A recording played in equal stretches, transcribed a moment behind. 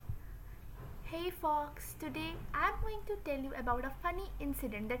Fox. Today I'm going to tell you about a funny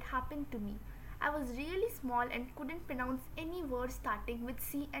incident that happened to me. I was really small and couldn't pronounce any words starting with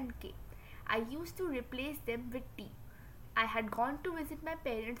C and K. I used to replace them with T. I had gone to visit my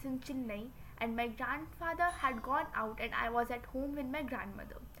parents in Chennai and my grandfather had gone out and I was at home with my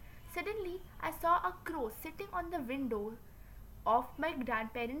grandmother. Suddenly, I saw a crow sitting on the window of my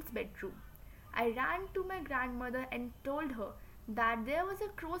grandparents' bedroom. I ran to my grandmother and told her that there was a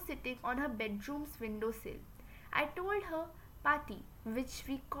crow sitting on her bedroom's windowsill. I told her Pati, which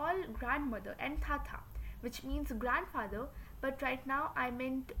we call grandmother, and Tata, which means grandfather, but right now I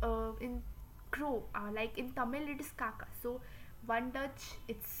meant in crow, like in Tamil it is Kaka. So one Dutch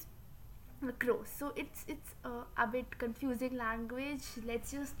it's crow. So it's a bit confusing language.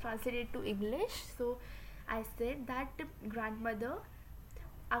 Let's just translate it to English. So I said that grandmother,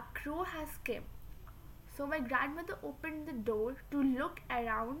 a crow has come. So my grandmother opened the door to look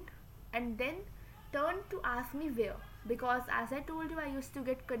around and then turned to ask me where. Because as I told you, I used to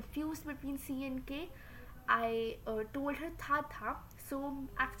get confused between C and K. I told her Tha. So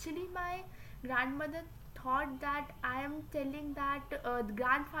actually, my grandmother thought that I am telling that the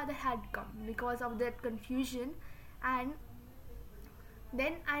grandfather had come because of that confusion, and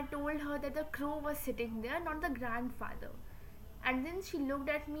then I told her that the crow was sitting there, not the grandfather. And then she looked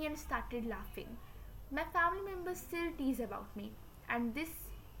at me and started laughing. My family members still tease about me, and this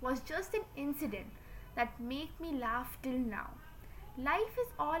was just an incident that make me laugh till now. Life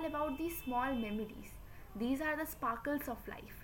is all about these small memories. These are the sparkles of life.